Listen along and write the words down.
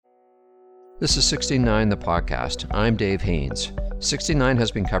This is 69 the podcast. I'm Dave Haynes. 69 has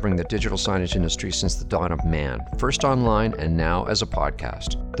been covering the digital signage industry since the dawn of man, first online and now as a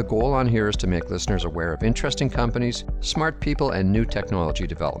podcast. The goal on here is to make listeners aware of interesting companies, smart people, and new technology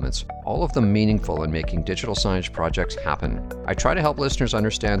developments, all of them meaningful in making digital signage projects happen. I try to help listeners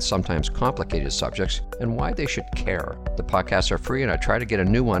understand sometimes complicated subjects and why they should care. The podcasts are free and I try to get a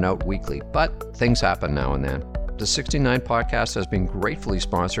new one out weekly, but things happen now and then. The 69 podcast has been gratefully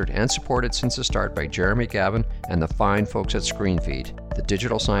sponsored and supported since the start by Jeremy Gavin and the fine folks at ScreenFeed, the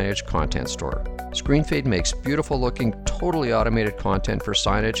digital signage content store. ScreenFeed makes beautiful looking, totally automated content for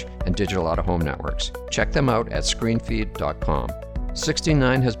signage and digital out-of-home networks. Check them out at screenfeed.com.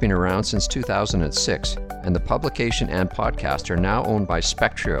 69 has been around since 2006, and the publication and podcast are now owned by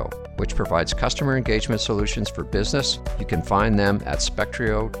Spectrio, which provides customer engagement solutions for business. You can find them at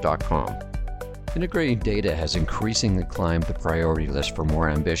spectrio.com. Integrating data has increasingly climbed the priority list for more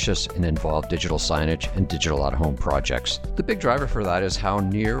ambitious and involved digital signage and digital out-of-home projects. The big driver for that is how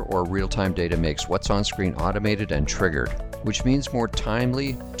near or real-time data makes what's on screen automated and triggered, which means more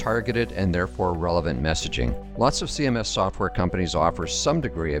timely, targeted, and therefore relevant messaging. Lots of CMS software companies offer some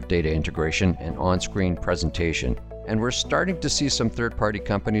degree of data integration and on-screen presentation, and we're starting to see some third-party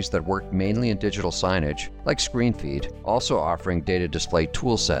companies that work mainly in digital signage, like ScreenFeed, also offering data display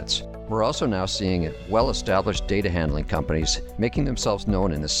tool sets. We're also now seeing well-established data handling companies making themselves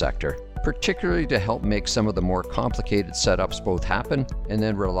known in this sector, particularly to help make some of the more complicated setups both happen and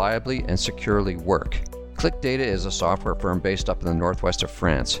then reliably and securely work. ClickData is a software firm based up in the northwest of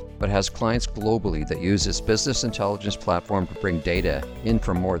France, but has clients globally that use its business intelligence platform to bring data in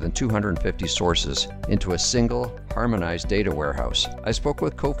from more than 250 sources into a single, harmonized data warehouse. I spoke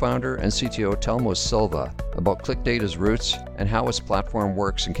with co-founder and CTO Telmo Silva about ClickData's roots and how its platform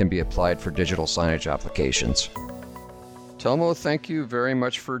works and can be applied for digital signage applications. Telmo, thank you very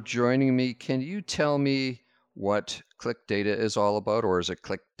much for joining me. Can you tell me what ClickData is all about, or is it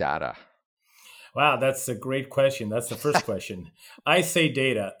ClickData? Wow, that's a great question. That's the first question. I say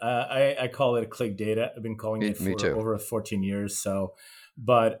data. I call it Click Data. I've been calling it for over 14 years. So,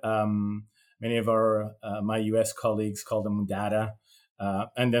 but many of my US colleagues call them data,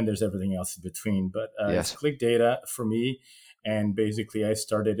 and then there's everything else in between. But It's Click Data for me, and basically I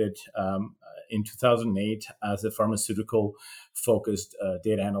started it in 2008 as a pharmaceutical-focused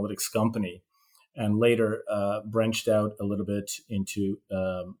data analytics company. And later branched out a little bit into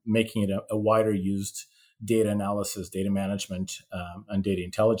making it a wider used data analysis, data management, and data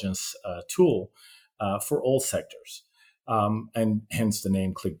intelligence tool for all sectors. And hence the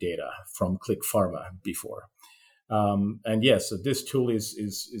name Click Data from Click Pharma before. So this tool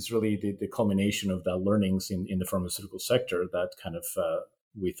is really the culmination of the learnings in the pharmaceutical sector that kind of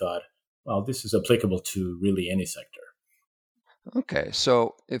we thought, well, this is applicable to really any sector. Okay,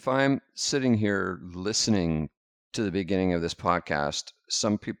 so if I'm sitting here listening to the beginning of this podcast,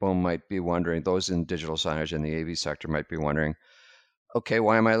 some people might be wondering, those in digital signage and the AV sector might be wondering, okay,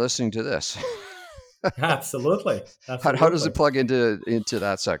 why am I listening to this? Absolutely. How does it plug into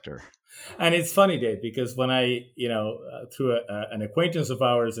that sector? And it's funny, Dave, because when I, through an acquaintance of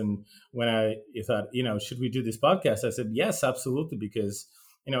ours, and when I thought, should we do this podcast? I said, yes, absolutely, because,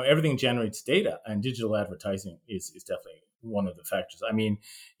 everything generates data, and digital advertising is definitely one of the factors. I mean,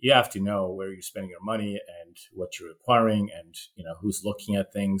 you have to know where you're spending your money and what you're acquiring and, who's looking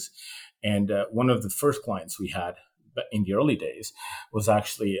at things. And one of the first clients we had in the early days was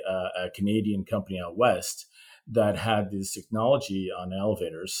actually a Canadian company out west that had this technology on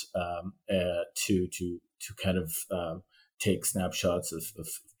elevators to kind of take snapshots of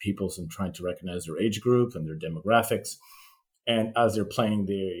people's and trying to recognize their age group and their demographics. And as they're playing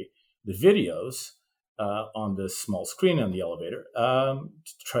the videos, on the small screen on the elevator, to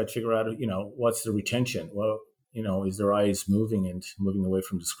try to figure out, what's the retention? Well, is their eyes moving away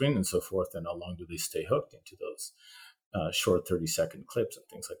from the screen and so forth? And how long do they stay hooked into those short 30-second clips and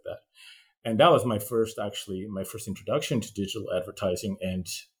things like that? And that was my first introduction to digital advertising and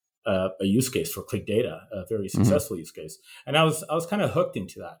a use case for Click Data, a very successful use case. And I was kind of hooked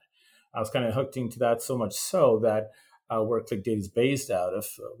into that. So much so that where Click Data is based out of,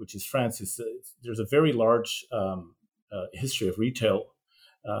 which is France, there's a very large history of retail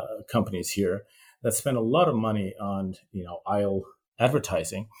companies here that spend a lot of money on aisle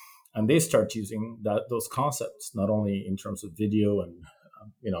advertising, and they start using those concepts not only in terms of video and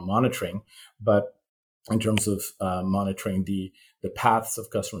monitoring, but in terms of monitoring the paths of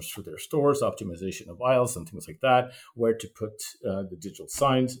customers through their stores, optimization of aisles and things like that, where to put the digital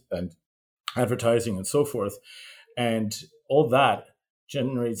signs and advertising and so forth. And all that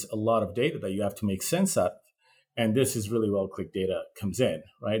generates a lot of data that you have to make sense out of. And this is really where ClickData comes in,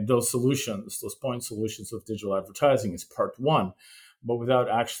 right? Those solutions, those point solutions of digital advertising is part one. But without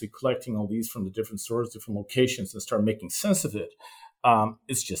actually collecting all these from the different sources, different locations, and start making sense of it,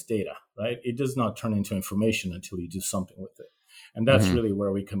 it's just data, right? It does not turn into information until you do something with it. And that's Mm-hmm. really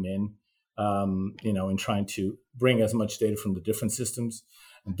where we come in, in trying to bring as much data from the different systems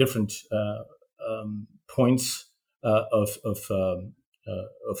and different points of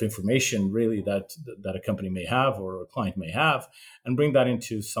information, really, that a company may have or a client may have, and bring that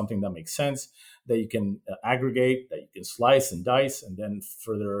into something that makes sense, that you can aggregate, that you can slice and dice, and then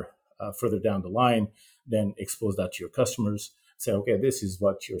further down the line, then expose that to your customers. Say, okay, this is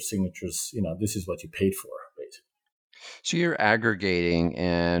what your signatures, this is what you paid for, basically. So you're aggregating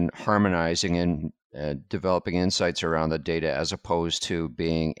and harmonizing and developing insights around the data as opposed to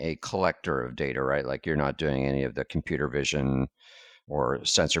being a collector of data, right? Like you're not doing any of the computer vision or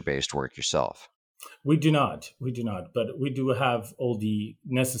sensor-based work yourself. We do not, but we do have all the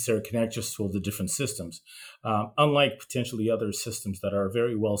necessary connectors to all the different systems. Unlike potentially other systems that are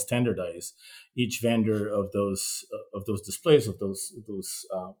very well standardized, each vendor of those displays of those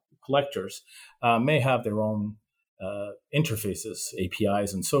collectors may have their own interfaces,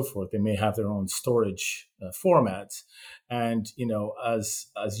 APIs, and so forth. They may have their own storage formats, and as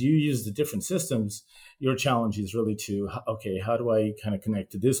you use the different systems, your challenge is really to, okay, how do I kind of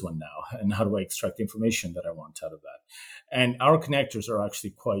connect to this one now, and how do I extract the information that I want out of that? And our connectors are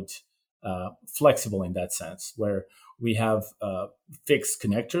actually quite flexible in that sense, where we have fixed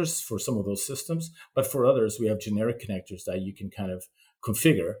connectors for some of those systems, but for others, we have generic connectors that you can kind of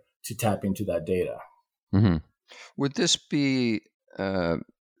configure to tap into that data. Mm-hmm. Would this be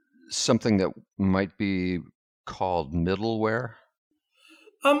something that might be called middleware?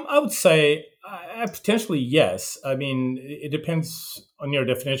 I would say potentially yes. I mean, it depends on your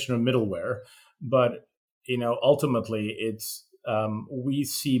definition of middleware, but ultimately, it's we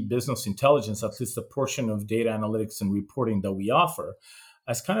see business intelligence, at least a portion of data analytics and reporting that we offer,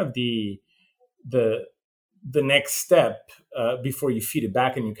 as kind of the next step before you feed it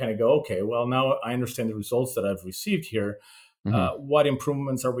back and you kind of go, okay, well, now I understand the results that I've received here. Mm-hmm. What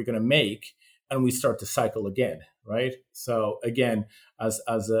improvements are we going to make? And we start to cycle again, right? So again, as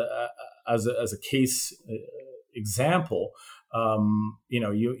a case example,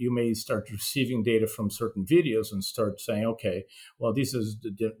 you may start receiving data from certain videos and start saying, okay, well, this is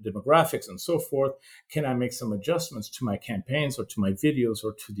the demographics and so forth. Can I make some adjustments to my campaigns or to my videos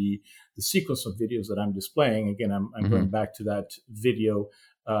or to the sequence of videos that I'm displaying? Again, I'm Mm-hmm. going back to that video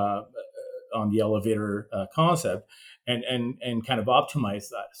on the elevator concept and kind of optimize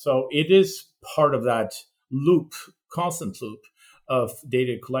that. So it is part of that loop, constant loop of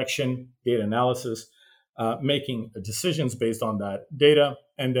data collection, data analysis, making decisions based on that data,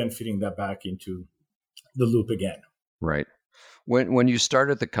 and then feeding that back into the loop again. Right. When you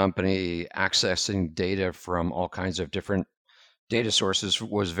started the company, accessing data from all kinds of different data sources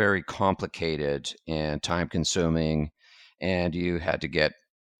was very complicated and time consuming, and you had to get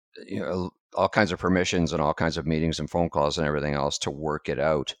all kinds of permissions and all kinds of meetings and phone calls and everything else to work it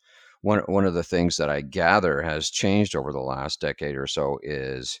out. One of the things that I gather has changed over the last decade or so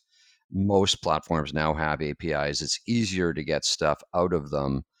is most platforms now have APIs. It's easier to get stuff out of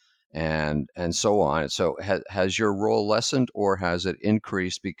them, and so on. So has your role lessened or has it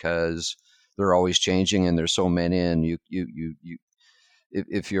increased because they're always changing and there's so many, and you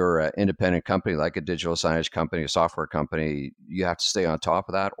if you're an independent company like a digital signage company, a software company, you have to stay on top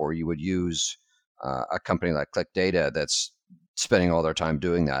of that, or you would use a company like ClickData that's spending all their time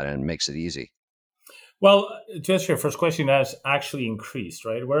doing that and makes it easy? Well, to answer your first question, that's actually increased,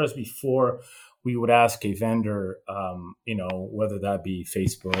 right? Whereas before we would ask a vendor, whether that be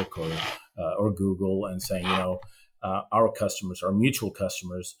Facebook or Google, and saying, our customers, our mutual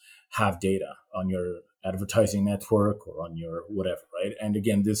customers, have data on your advertising network or on your whatever, right? And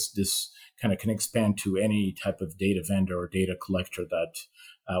again, this kind of can expand to any type of data vendor or data collector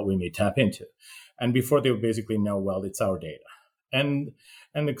that we may tap into. And before, they would basically know, well, it's our data. And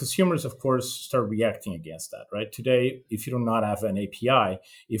the consumers, of course, start reacting against that, right? Today, if you do not have an API,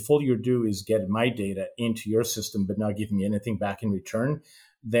 if all you do is get my data into your system but not give me anything back in return,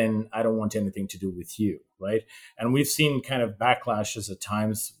 then I don't want anything to do with you, right? And we've seen kind of backlashes at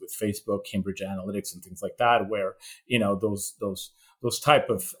times with Facebook, Cambridge Analytics, and things like that, where those type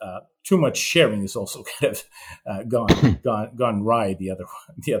of too much sharing is also kind of gone right the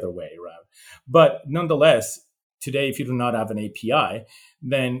other way around. But nonetheless, today, if you do not have an API,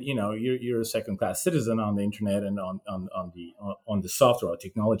 then you're a second-class citizen on the internet and on the software or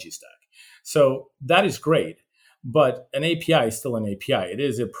technology stack. So that is great. But an API is still an API. It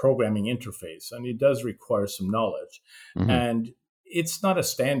is a programming interface, and it does require some knowledge. Mm-hmm. And it's not a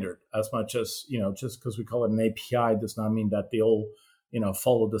standard as much as, just because we call it an API does not mean that they all,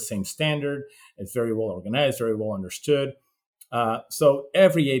 follow the same standard. It's very well organized, very well understood. So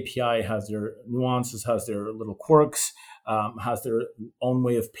every API has their nuances, has their little quirks, has their own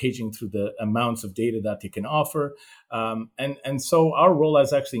way of paging through the amounts of data that they can offer. And so our role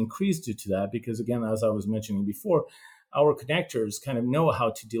has actually increased due to that because, again, as I was mentioning before, our connectors kind of know how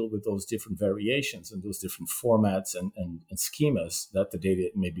to deal with those different variations and those different formats and schemas that the data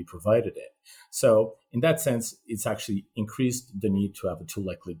may be provided in. So in that sense, it's actually increased the need to have a tool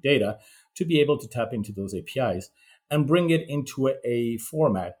like Click Data to be able to tap into those APIs and bring it into a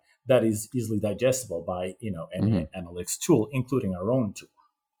format that is easily digestible by any analytics tool, including our own tool.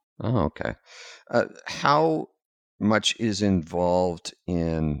 Oh, okay. How much is involved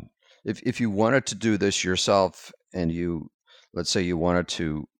in if you wanted to do this yourself and let's say you wanted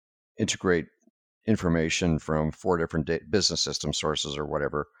to integrate information from 4 different business system sources or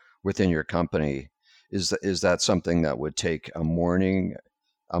whatever within your company, is that something that would take a morning,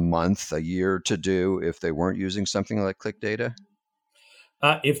 a month, a year to do if they weren't using something like Click Data?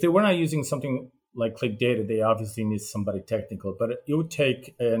 If they were not using something like Click Data, they obviously need somebody technical, but it would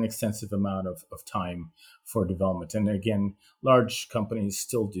take an extensive amount of time for development. And again, large companies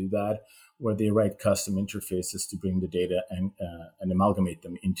still do that, where they write custom interfaces to bring the data and amalgamate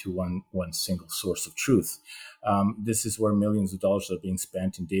them into one single source of truth. This is where millions of dollars are being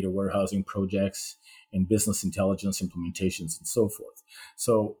spent in data warehousing projects, in business intelligence implementations, and so forth.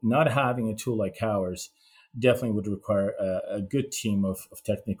 So not having a tool like ours definitely would require a good team of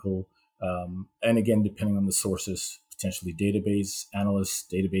technical, and again, depending on the sources, potentially database analysts,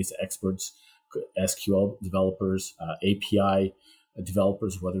 database experts, SQL developers, API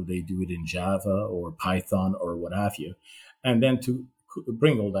developers, whether they do it in Java or Python or what have you. And then to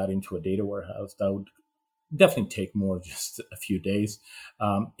bring all that into a data warehouse, that would definitely take more than just a few days.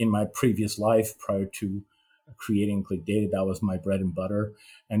 In my previous life, prior to creating Click Data, that was my bread and butter.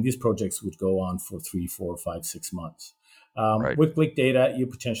 And these projects would go on for 3, 4, 5, 6 months. Right. With Click Data, you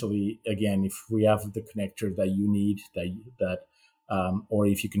potentially, again, if we have the connector that you need, or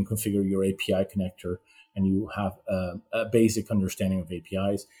if you can configure your API connector and you have a basic understanding of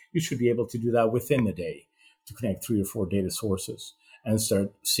APIs, you should be able to do that within the day to connect 3 or 4 data sources and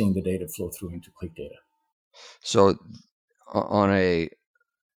start seeing the data flow through into Click Data. So on a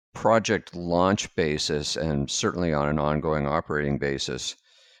project launch basis and certainly on an ongoing operating basis,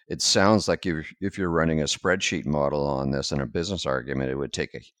 it sounds like if you're running a spreadsheet model on this and a business argument, it would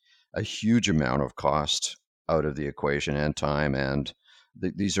take a huge amount of cost out of the equation and time. And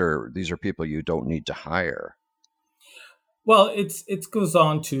these are people you don't need to hire. Well, it goes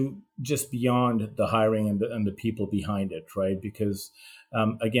on to just beyond the hiring and the people behind it, right? Because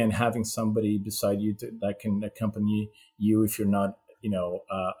again, having somebody beside you that can accompany you if you're not,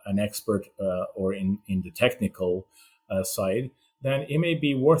 an expert or in the technical side, then it may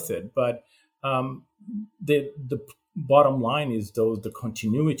be worth it. But the bottom line is the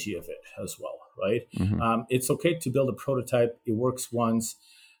continuity of it as well, right? Mm-hmm. It's okay to build a prototype. It works once.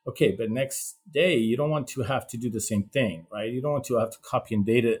 Okay, but next day you don't want to have to do the same thing, right? You don't want to have to copy and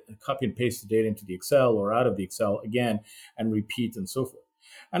paste the data into the Excel or out of the Excel again and repeat and so forth.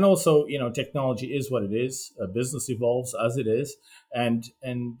 And also, technology is what it is. Business evolves as it is, and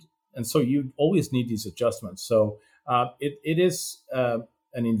so you always need these adjustments. So it is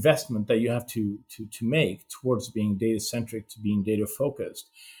an investment that you have to make towards being data centric, to being data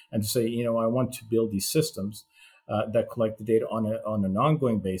focused, and to say, I want to build these systems that collect the data on an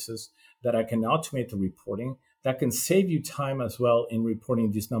ongoing basis, that I can automate the reporting, that can save you time as well in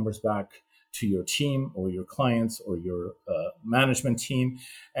reporting these numbers back to your team or your clients or your management team.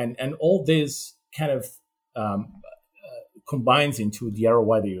 And all this kind of combines into the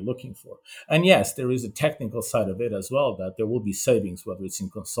ROI that you're looking for. And yes, there is a technical side of it as well, that there will be savings, whether it's in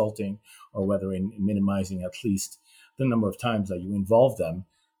consulting or whether in minimizing at least the number of times that you involve them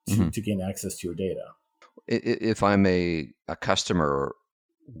to gain access to your data. If I'm a customer,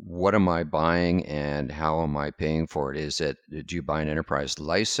 what am I buying and how am I paying for it? Do you buy an enterprise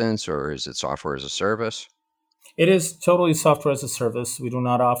license or is it software as a service? It is totally software as a service. We do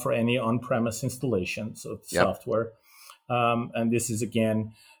not offer any on-premise installations of software. And this is,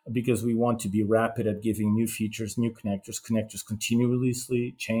 again, because we want to be rapid at giving new features, new connectors. Connectors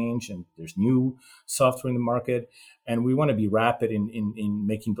continuously change, and there's new software in the market. And we want to be rapid in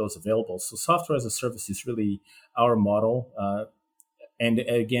making those available. So software as a service is really our model. And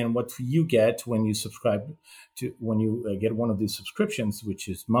again, what you get when you subscribe when you get one of these subscriptions, which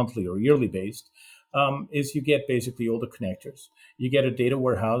is monthly or yearly based, is you get basically all the connectors. You get a data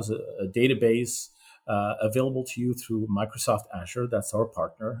warehouse, a database available to you through Microsoft Azure. That's our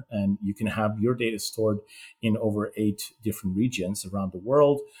partner. And you can have your data stored in over 8 different regions around the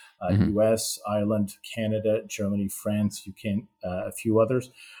world, US, Ireland, Canada, Germany, France, UK, a few others.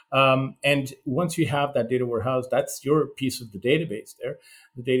 And once you have that data warehouse, that's your piece of the database there.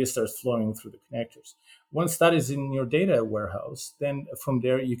 The data starts flowing through the connectors. Once that is in your data warehouse, then from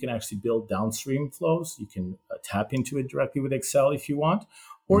there you can actually build downstream flows. You can tap into it directly with Excel if you want,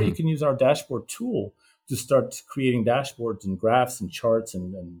 or you can use our dashboard tool to start creating dashboards and graphs and charts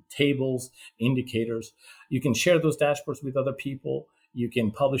and tables, indicators. You can share those dashboards with other people. You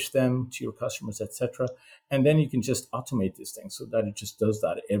can publish them to your customers, etc. And then you can just automate this thing so that it just does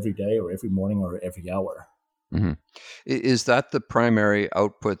that every day or every morning or every hour. Mm-hmm. Is that the primary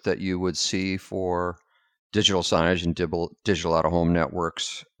output that you would see for digital signage and digital out-of-home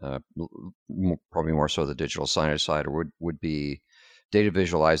networks? Probably more so the digital signage side, or would be data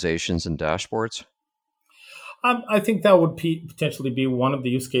visualizations and dashboards? I think that would potentially be one of the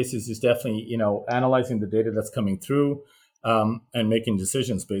use cases. Is definitely analyzing the data that's coming through and making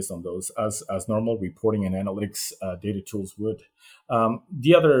decisions based on those, as normal reporting and analytics data tools would.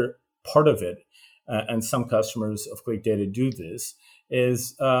 The other part of it, and some customers of Click Data do this,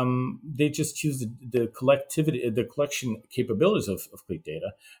 is they just use the collection capabilities of Click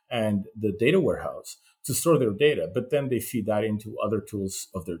Data and the data warehouse to store their data, but then they feed that into other tools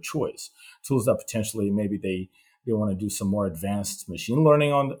of their choice, tools that potentially maybe they want to do some more advanced machine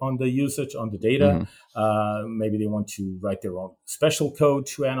learning on the usage, on the data. Maybe they want to write their own special code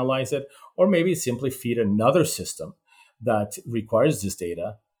to analyze it, or maybe simply feed another system that requires this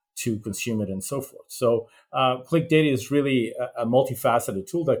data to consume it and so forth. So Click Data is really a multifaceted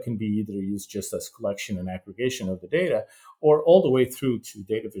tool that can be either used just as collection and aggregation of the data, or all the way through to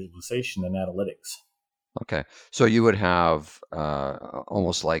data visualization and analytics. Okay, so you would have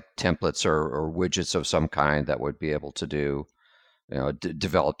almost like templates or widgets of some kind that would be able to do,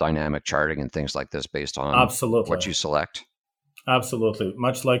 develop dynamic charting and things like this based on what you select. Absolutely,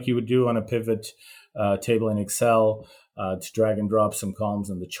 much like you would do on a pivot table in Excel, to drag and drop some columns,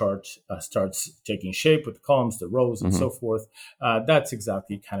 and the chart starts taking shape with the columns, the rows, and so forth. That's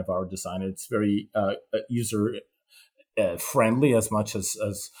exactly kind of our design. It's very user friendly as much as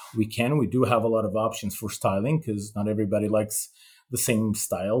we can. We do have a lot of options for styling because not everybody likes the same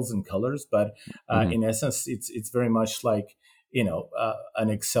styles and colors, but in essence, it's very much like an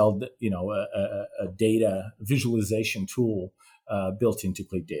Excel, a data visualization tool built into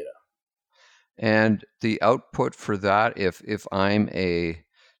Click Data. And the output for that, if I'm a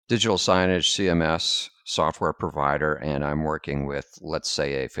digital signage CMS software provider and I'm working with, let's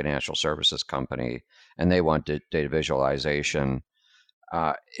say, a financial services company, and they want data visualization,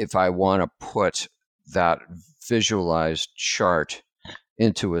 if I want to put that visualized chart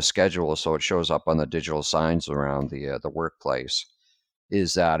into a schedule so it shows up on the digital signs around the workplace,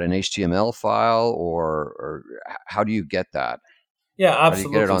 is that an HTML file, or how do you get that? Yeah, absolutely. How do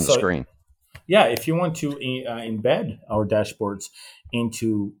you get it on the screen? Yeah, if you want to embed our dashboards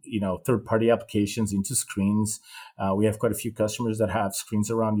into third-party applications, into screens, we have quite a few customers that have screens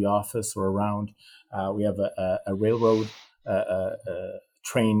around the office or around. We have a railroad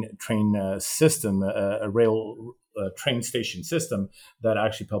train system, a rail train station system that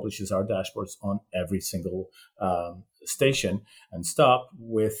actually publishes our dashboards on every single station and stop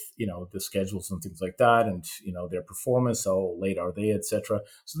with the schedules and things like that, and their performance, how late are they, etc.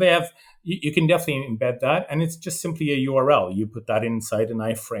 So they have, you can definitely embed that, and it's just simply a URL. You put that inside an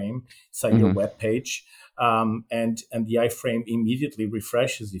iframe, inside your web page, and the iframe immediately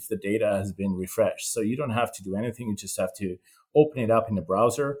refreshes if the data has been refreshed. So you don't have to do anything. You just have to open it up in the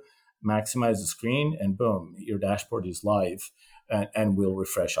browser, maximize the screen, and boom, your dashboard is live and will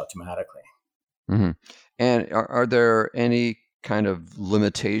refresh automatically. And are there any kind of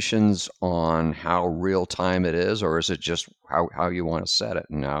limitations on how real time it is, or is it just how you want to set it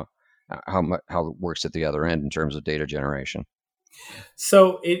and how it works at the other end in terms of data generation?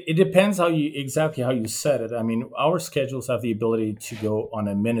 So it depends exactly how you set it. I mean, our schedules have the ability to go on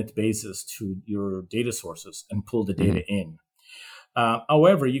a minute basis to your data sources and pull the data in.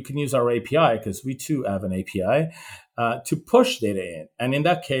 However, you can use our API, because we too have an API, to push data in. And in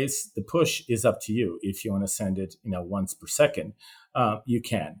that case, the push is up to you. If you want to send it, once per second, you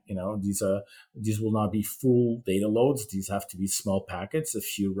can. These will not be full data loads. These have to be small packets, a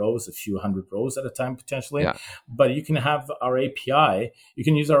few rows, a few hundred rows at a time potentially. Yeah. But you can have our API. You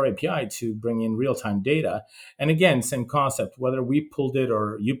can use our API to bring in real-time data. And again, same concept. Whether we pulled it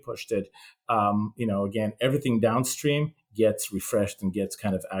or you pushed it, again, everything downstream gets refreshed and gets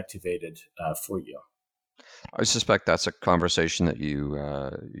kind of activated for you. I suspect that's a conversation that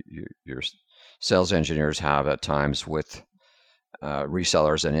your sales engineers have at times with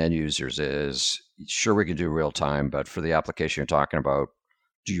resellers and end users. Is sure we can do real time, but for the application you're talking about,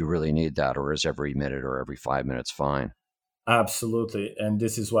 do you really need that, or is every minute or every 5 minutes fine? Absolutely. And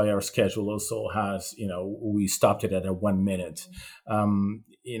this is why our schedule also has, we stopped it at a 1 minute.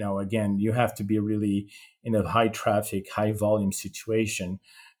 Again, you have to be really in a high traffic, high volume situation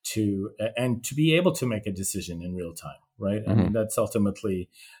to be able to make a decision in real time, right? I mean, that's ultimately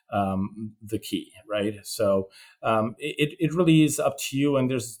the key, right? So it really is up to you, and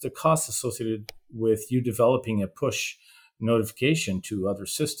there's the cost associated with you developing a push notification to other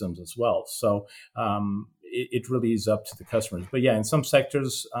systems as well. So it really is up to the customers. But yeah, in some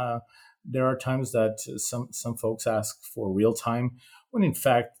sectors, there are times that some folks ask for real time, when in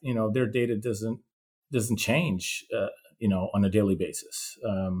fact, their data doesn't change, on a daily basis.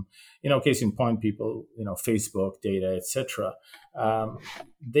 Case in point, people, Facebook data, etc.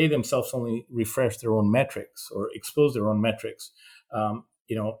 They themselves only refresh their own metrics or expose their own metrics,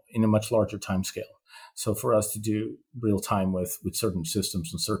 in a much larger time scale. So for us to do real time with certain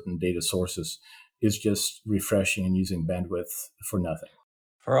systems and certain data sources is just refreshing and using bandwidth for nothing.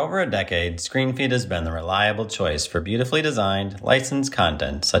 For over a decade, ScreenFeed has been the reliable choice for beautifully designed, licensed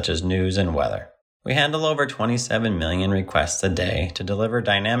content such as news and weather. We handle over 27 million requests a day to deliver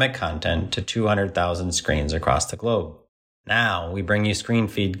dynamic content to 200,000 screens across the globe. Now we bring you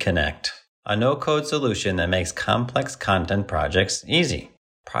ScreenFeed Connect, a no-code solution that makes complex content projects easy.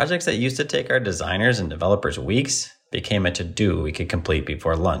 Projects that used to take our designers and developers weeks became a to-do we could complete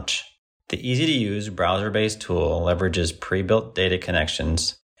before lunch. The easy-to-use browser-based tool leverages pre-built data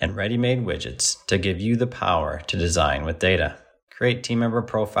connections and ready-made widgets to give you the power to design with data. Create team member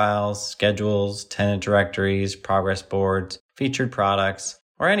profiles, schedules, tenant directories, progress boards, featured products,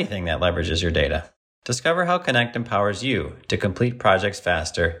 or anything that leverages your data. Discover how Connect empowers you to complete projects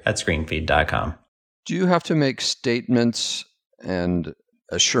faster at screenfeed.com. Do you have to make statements and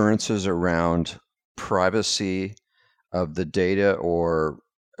assurances around privacy of the data, or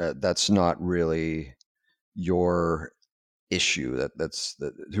that's not really your issue? That's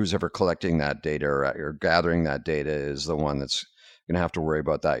who's ever collecting that data or gathering that data is the one that's going to have to worry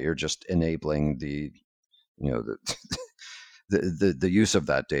about that. You're just enabling the use of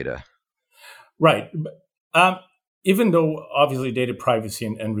that data. Right. Even though obviously data privacy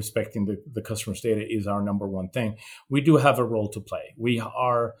and respecting the customer's data is our number one thing, we do have a role to play. We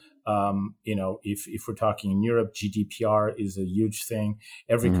are, if we're talking in Europe, GDPR is a huge thing.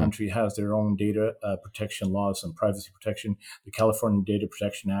 Every country has their own data protection laws and privacy protection. The California Data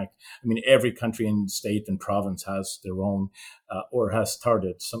Protection Act. I mean, every country and state and province has their own, or has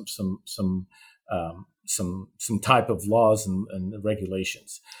started some type of laws and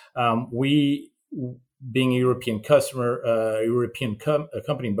regulations. We, being a European customer,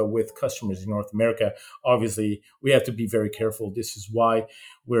 company, but with customers in North America, obviously we have to be very careful. This is why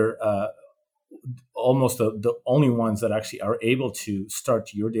we're almost the only ones that actually are able to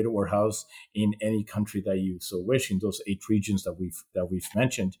start your data warehouse in any country that you so wish, in those 8 regions that we've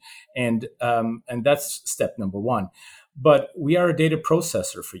mentioned, and that's step number one. But we are a data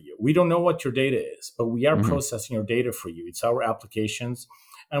processor for you. We don't know what your data is, but we are processing your data for you. It's our applications.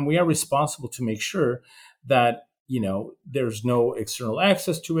 And we are responsible to make sure that, there's no external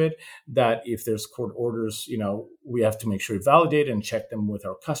access to it, that if there's court orders, we have to make sure we validate and check them with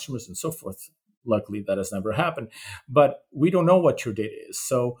our customers and so forth. Luckily, that has never happened. But we don't know what your data is.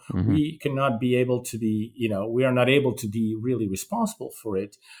 So we cannot be able to be, we are not able to be really responsible for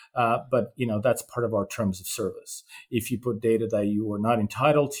it. But, that's part of our terms of service. If you put data that you are not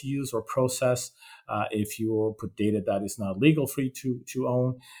entitled to use or process, if you put data that is not legal for you to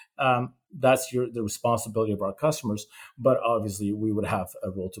own, that's the responsibility of our customers. But obviously, we would have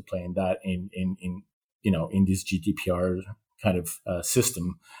a role to play in that in this GDPR kind of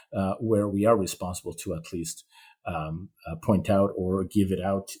system where we are responsible to at least point out or give it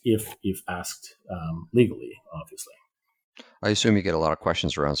out if asked legally, obviously. I assume you get a lot of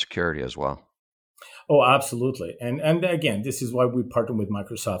questions around security as well. Oh, absolutely. And again, this is why we partner with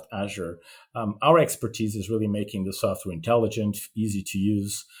Microsoft Azure. Our expertise is really making the software intelligent, easy to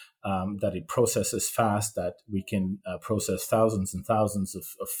use, that it processes fast, that we can process thousands and thousands of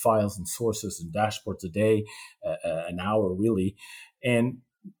files and sources and dashboards a day, an hour really, and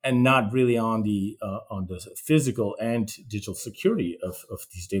not really on the physical and digital security of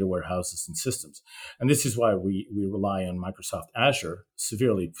these data warehouses and systems. And this is why we rely on Microsoft Azure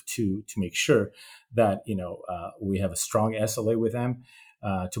severely to make sure that we have a strong SLA with them.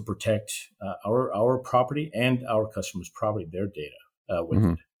 to protect our property and our customers' property, their data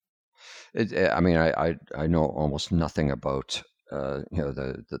with Mm-hmm. it. I mean, I know almost nothing about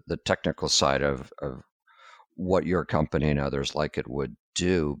the technical side of what your company and others like it would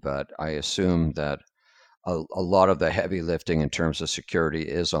do, but I assume that a lot of the heavy lifting in terms of security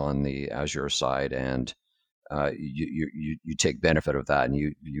is on the Azure side, and you take benefit of that, and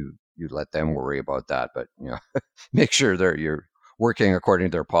you let them worry about that, but make sure you're working according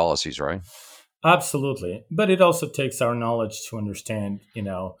to their policies, right? Absolutely. But it also takes our knowledge to understand,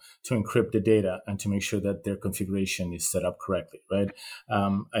 to encrypt the data and to make sure that their configuration is set up correctly, right?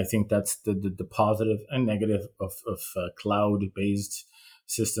 I think that's the positive and negative of cloud-based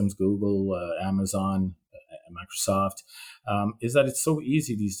systems, Google, Amazon, Microsoft, is that it's so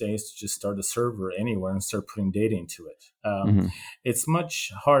easy these days to just start a server anywhere and start putting data into it. Mm-hmm. It's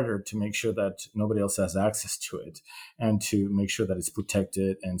much harder to make sure that nobody else has access to it and to make sure that it's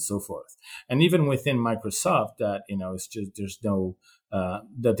protected and so forth. And even within Microsoft, that it's just there's no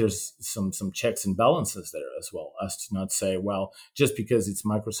that there's some checks and balances there as well, as to not say, well, just because it's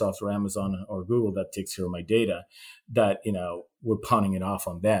Microsoft or Amazon or Google that takes care of my data, that we're pawning it off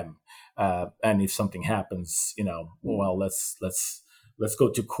on them. And if something happens, well, let's go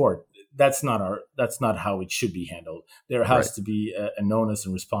to court. That's not how it should be handled. There has to be an onus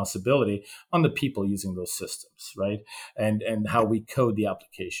and responsibility on the people using those systems, right? And how we code the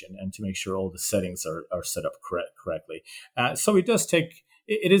application and to make sure all the settings are set up correctly. So it does take.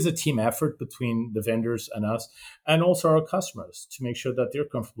 It is a team effort between the vendors and us, and also our customers, to make sure that they're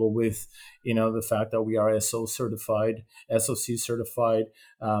comfortable with, the fact that we are SOC certified,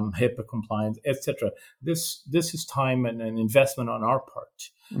 HIPAA compliant, etc. This is time and an investment on our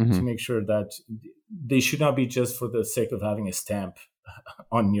part to make sure that they should not be just for the sake of having a stamp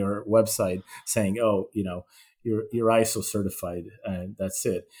on your website saying, oh, you're ISO certified, and that's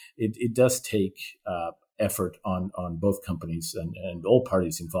it. It does take effort on both companies and all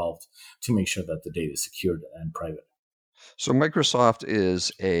parties involved to make sure that the data is secured and private. So Microsoft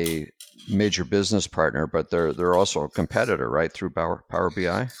is a major business partner, but they're also a competitor, right, through Power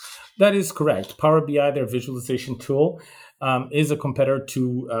BI? That is correct. Power BI, their visualization tool, is a competitor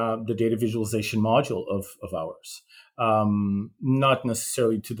to the data visualization module of ours. Not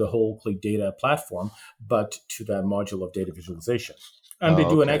necessarily to the whole Qlik data platform, but to that module of data visualization. And they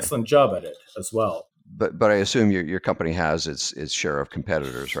do an excellent job at it as well. But I assume your company has its share of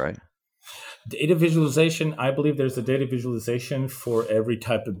competitors, right? Data visualization, I believe there's a data visualization for every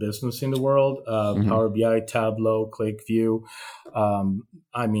type of business in the world. Power BI, Tableau, QlikView.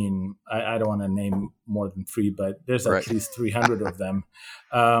 I don't want to name more than 3, but there's at least 300 of them.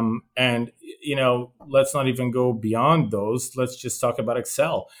 And, let's not even go beyond those. Let's just talk about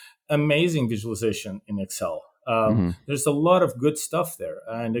Excel. Amazing visualization in Excel. There's a lot of good stuff there,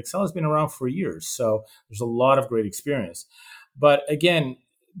 and Excel has been around for years, so there's a lot of great experience. But again,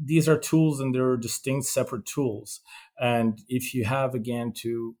 these are tools, and they're distinct, separate tools. And if you have, again,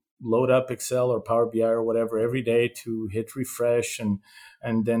 to load up Excel or Power BI or whatever every day to hit refresh and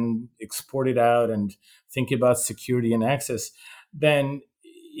then export it out and think about security and access, then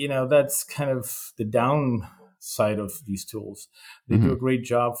that's kind of the downside of these tools. They do a great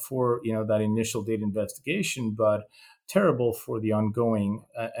job for that initial data investigation, but terrible for the ongoing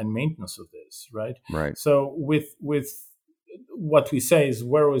and maintenance of this, right? So with what we say is,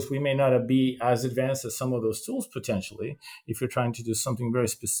 whereas we may not be as advanced as some of those tools potentially, if you're trying to do something very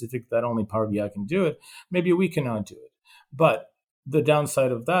specific that only Power BI can do it, maybe we cannot do it. But the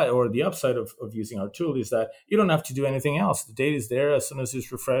downside of that, or the upside of using our tool, is that you don't have to do anything else. The data is there. As soon as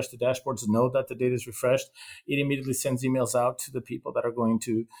it's refreshed, the dashboards know that the data is refreshed. It immediately sends emails out to the people that are going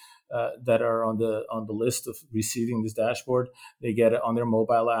to that are on the list of receiving this dashboard. They get it on their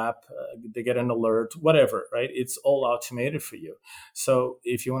mobile app. They get an alert, whatever, right? It's all automated for you. So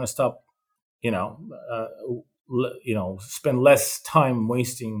if you want to stop, spend less time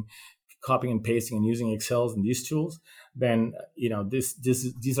wasting copying and pasting and using Excels and these tools, then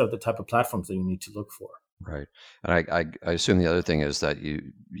these are the type of platforms that you need to look for. Right, and I assume the other thing is that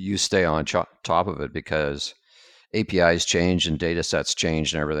you stay on top of it, because APIs change and data sets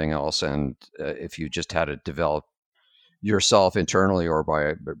change and everything else. And if you just had to develop yourself internally, or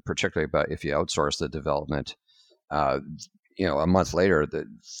particularly if you outsource the development, a month later, the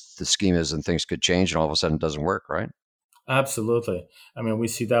schemas and things could change, and all of a sudden it doesn't work, right? Absolutely. I mean, we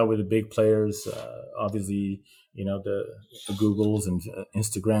see that with the big players. Obviously, the Googles and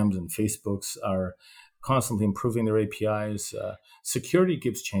Instagrams and Facebooks are constantly improving their APIs. Security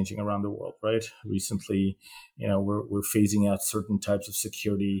keeps changing around the world, right? Recently, we're phasing out certain types of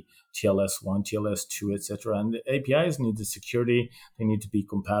security, TLS1, TLS2, etc. And the APIs need the security; they need to be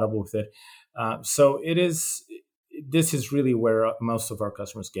compatible with it. So it is. This is really where most of our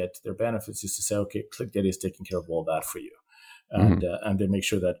customers get their benefits, is to say, okay, ClickData is taking care of all that for you, and they make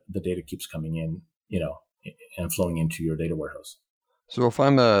sure that the data keeps coming in, and flowing into your data warehouse. So if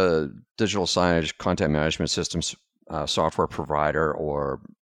I'm a digital signage content management systems software provider, or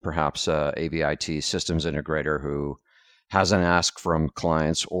perhaps a AVIT systems integrator who has an ask from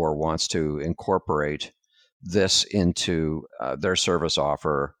clients or wants to incorporate this into their service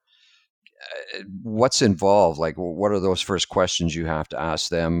offer, what's involved? Like, what are those first questions you have to ask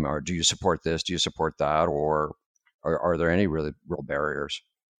them? Or do you support this? Do you support that? Or are there any really real barriers?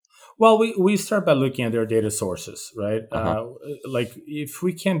 Well, we start by looking at their data sources, right? Like if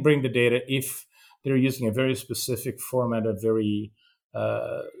we can bring the data, if they're using a very specific format, a very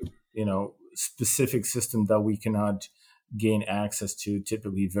specific system that we cannot gain access to,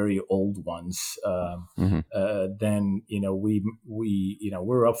 typically very old ones, then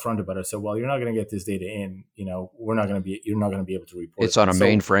we're upfront about it. So, well, you're not going to get this data in. You're not going to be able to report. It's on a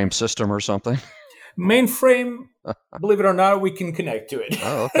mainframe system or something. Mainframe, believe it or not, we can connect to it.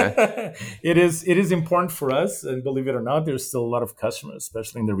 Oh, okay. It is important for us, and believe it or not, there's still a lot of customers,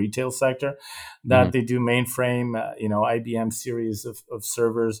 especially in the retail sector, that they do mainframe, IBM series of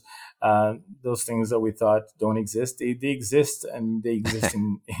servers, those things that we thought don't exist. They exist, and they exist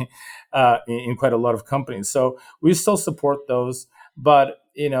in quite a lot of companies. So we still support those. But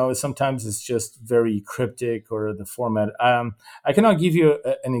sometimes it's just very cryptic, or the format. I cannot give you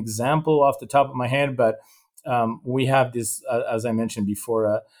an example off the top of my head, but we have this, as I mentioned before,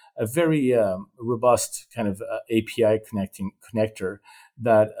 a very robust kind of API connector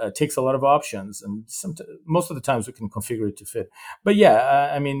that takes a lot of options, and most of the times we can configure it to fit. But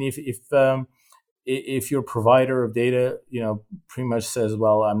yeah, I mean, if your provider of data, pretty much says,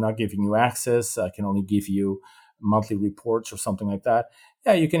 well, I'm not giving you access, I can only give you monthly reports or something like that.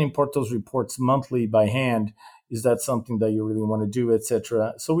 Yeah, you can import those reports monthly by hand. Is that something that you really want to do,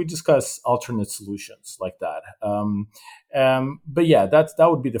 etc.? So we discuss alternate solutions like that. But yeah, that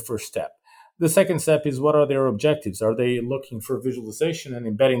would be the first step. The second step is, what are their objectives? Are they looking for visualization and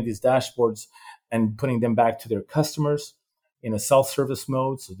embedding these dashboards and putting them back to their customers in a self-service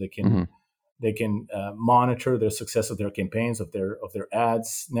mode, so they can monitor the success of their campaigns, of their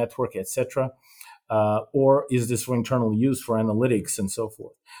ads network, etc.? Or is this for internal use, for analytics and so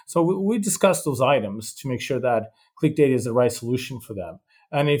forth? So we discuss those items to make sure that ClickData is the right solution for them.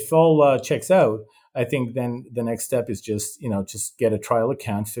 And if all checks out, I think then the next step is just get a trial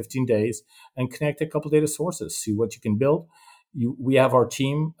account, 15 days, and connect a couple data sources, see what you can build. We have our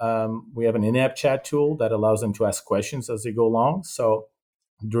team. We have an in-app chat tool that allows them to ask questions as they go along. So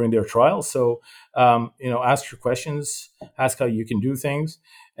during their trial. So, ask your questions, ask how you can do things,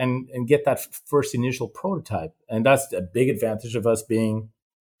 and get that first initial prototype. And that's a big advantage of us being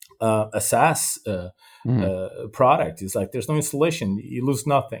a SaaS product. It's like there's no installation. You lose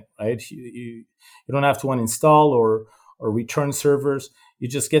nothing, right? You don't have to uninstall or return servers. You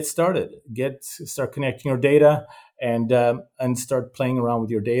just get started, start connecting your data, and start playing around with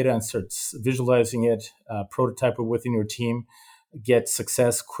your data and start visualizing it, prototype it within your team, get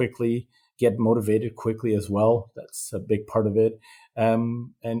success quickly, get motivated quickly as well. That's a big part of it.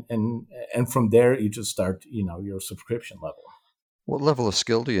 And from there, you just start, your subscription level. What level of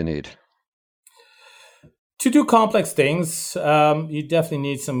skill do you need? To do complex things, you definitely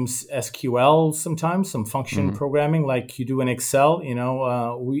need some SQL sometimes, some function programming like you do in Excel.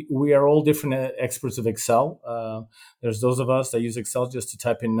 We are all different experts of Excel. There's those of us that use Excel just to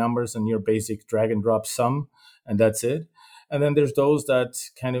type in numbers and your basic drag and drop sum, and that's it. And then there's those that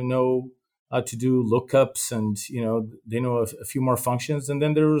kind of know how to do lookups, and they know a few more functions. And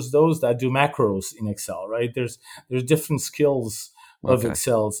then there's those that do macros in Excel, right? There's different skills of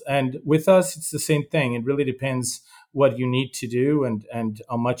Excels, and with us it's the same thing. It really depends what you need to do and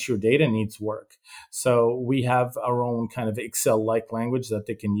how much your data needs work. So we have our own kind of Excel-like language that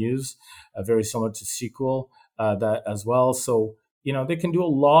they can use, very similar to SQL, that as well. So they can do a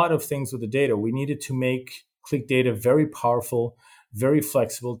lot of things with the data. We needed to make ClickData very powerful, very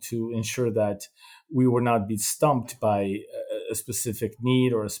flexible, to ensure that we would not be stumped by a specific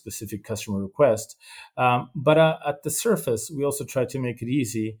need or a specific customer request. But at the surface, we also try to make it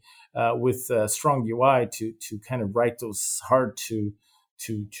easy with a strong UI to kind of write those hard to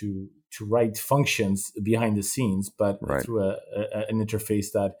write functions behind the scenes, but through an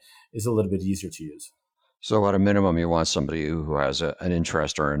interface that is a little bit easier to use. So at a minimum, you want somebody who has an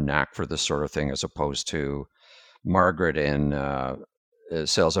interest or a knack for this sort of thing, as opposed to Margaret in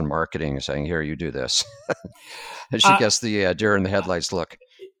sales and marketing saying, here, you do this. And she gets the deer in the headlights look.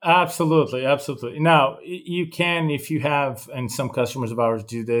 Absolutely. Now, you can, if you have, and some customers of ours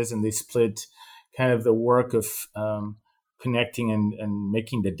do this, and they split kind of the work of connecting and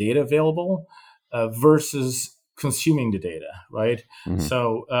making the data available versus consuming the data, right? Mm-hmm.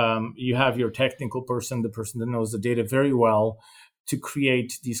 So you have your technical person, the person that knows the data very well, to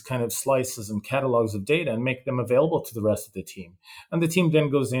create these kind of slices and catalogs of data and make them available to the rest of the team. And the team then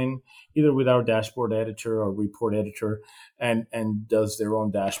goes in either with our dashboard editor or report editor and does their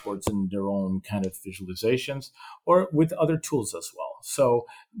own dashboards and their own kind of visualizations, or with other tools as well. So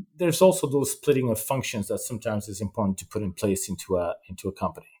there's also those splitting of functions that sometimes is important to put in place into a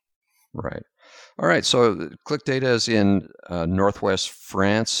company. Right. All right. So Click Data is in Northwest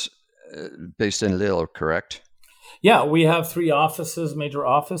France, based in Lille, correct? Yeah, we have 3 offices, major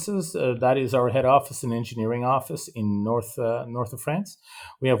offices. That is our head office and engineering office in north of France.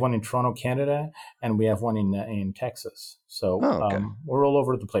 We have one in Toronto, Canada, and we have one in Texas. So we're all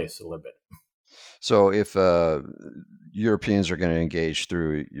over the place a little bit. So if Europeans are going to engage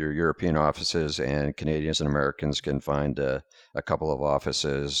through your European offices, and Canadians and Americans can find a couple of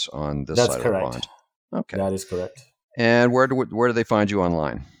offices on this side of the pond. Okay, that is correct. And where do they find you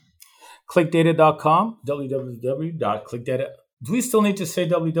online? clickdata.com, www.clickdata. Do we still need to say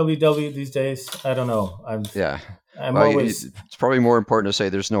www these days? I don't know. It's probably more important to say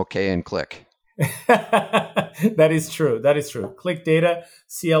there's no K in click. That is true. Click Data,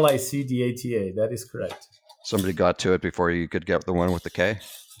 CLICDATA. That is correct. Somebody got to it before you could get the one with the K?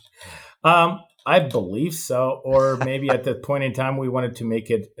 I believe so. Or maybe at that point in time, we wanted to make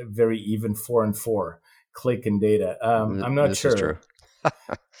it very even 4 and 4, click and data. I'm not sure. This is true.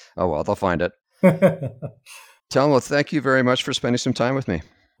 Oh, well, they'll find it. Tell them, well, thank you very much for spending some time with me.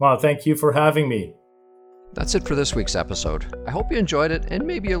 Well, thank you for having me. That's it for this week's episode. I hope you enjoyed it, and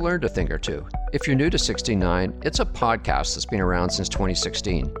maybe you learned a thing or two. If you're new to 69, it's a podcast that's been around since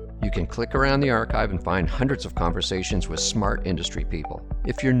 2016. You can click around the archive and find hundreds of conversations with smart industry people.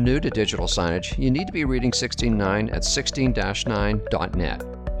 If you're new to digital signage, you need to be reading 16.9 at 16-9.net.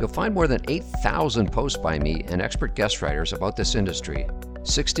 You'll find more than 8,000 posts by me and expert guest writers about this industry.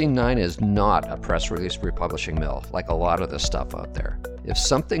 16.9 is not a press release republishing mill like a lot of the stuff out there. If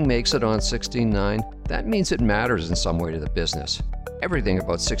something makes it on 16.9, that means it matters in some way to the business. Everything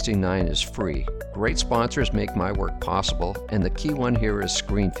about 16.9 is free. Great sponsors make my work possible, and the key one here is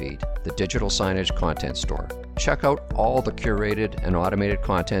ScreenFeed, the digital signage content store. Check out all the curated and automated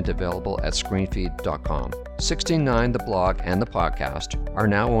content available at screenfeed.com. 16.9, the blog, and the podcast are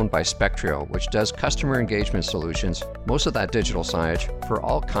now owned by Spectrio, which does customer engagement solutions, most of that digital signage, for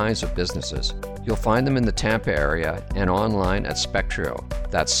all kinds of businesses. You'll find them in the Tampa area and online at Spectrio.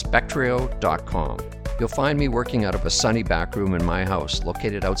 That's spectrio.com. You'll find me working out of a sunny back room in my house,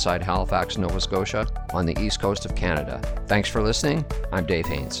 located outside Halifax, Nova Scotia, on the east coast of Canada. Thanks for listening. I'm Dave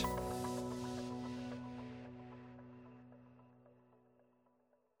Haynes.